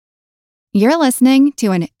You're listening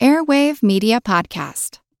to an Airwave Media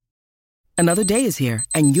Podcast. Another day is here,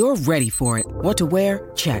 and you're ready for it. What to wear?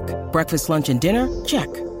 Check. Breakfast, lunch, and dinner? Check.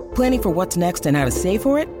 Planning for what's next and how to save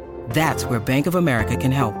for it? That's where Bank of America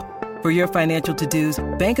can help. For your financial to-dos,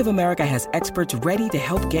 Bank of America has experts ready to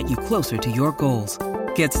help get you closer to your goals.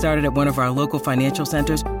 Get started at one of our local financial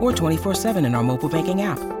centers or 24/7 in our mobile banking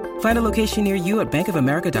app. Find a location near you at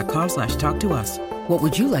bankofamerica.com/talktous. What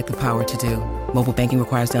would you like the power to do? Mobile banking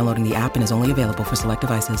requires downloading the app and is only available for select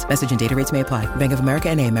devices. Message and data rates may apply. Bank of America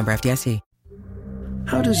N.A., member FDIC.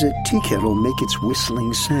 How does a tea kettle make its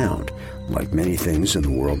whistling sound? Like many things in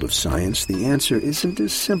the world of science, the answer isn't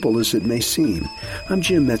as simple as it may seem. I'm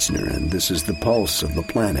Jim Metzner, and this is The Pulse of the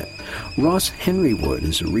Planet. Ross Henrywood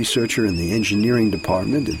is a researcher in the engineering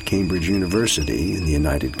department at Cambridge University in the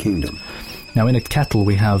United Kingdom. Now, in a kettle,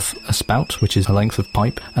 we have a spout, which is a length of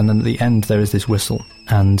pipe, and then at the end there is this whistle.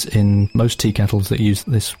 And in most tea kettles that use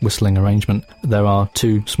this whistling arrangement, there are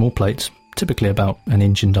two small plates, typically about an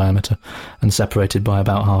inch in diameter, and separated by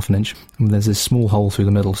about half an inch. And there's this small hole through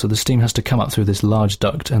the middle, so the steam has to come up through this large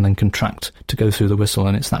duct and then contract to go through the whistle,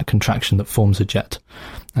 and it's that contraction that forms a jet.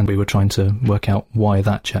 And we were trying to work out why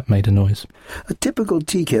that jet made a noise. A typical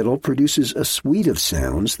tea kettle produces a suite of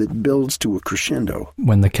sounds that builds to a crescendo.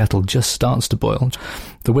 When the kettle just starts to boil,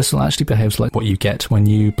 the whistle actually behaves like what you get when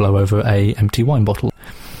you blow over an empty wine bottle.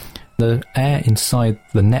 The air inside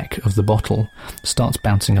the neck of the bottle starts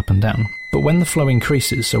bouncing up and down. But when the flow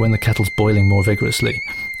increases, so when the kettle's boiling more vigorously,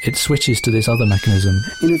 it switches to this other mechanism.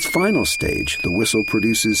 In its final stage, the whistle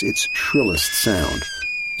produces its shrillest sound.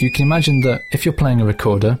 You can imagine that if you're playing a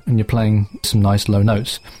recorder and you're playing some nice low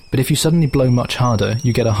notes, but if you suddenly blow much harder,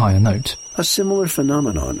 you get a higher note. A similar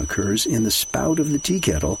phenomenon occurs in the spout of the tea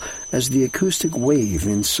kettle as the acoustic wave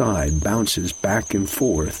inside bounces back and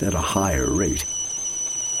forth at a higher rate.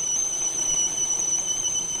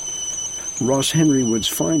 Ross Henrywood's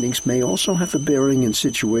findings may also have a bearing in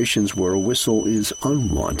situations where a whistle is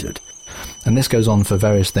unwanted. And this goes on for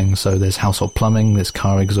various things. So there's household plumbing, there's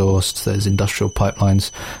car exhausts, there's industrial pipelines.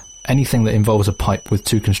 Anything that involves a pipe with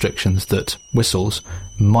two constrictions that whistles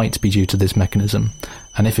might be due to this mechanism.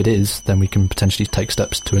 And if it is, then we can potentially take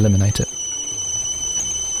steps to eliminate it.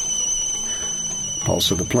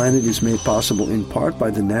 Pulse of the Planet is made possible in part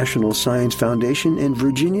by the National Science Foundation and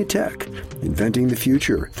Virginia Tech, inventing the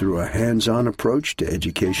future through a hands-on approach to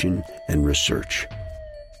education and research.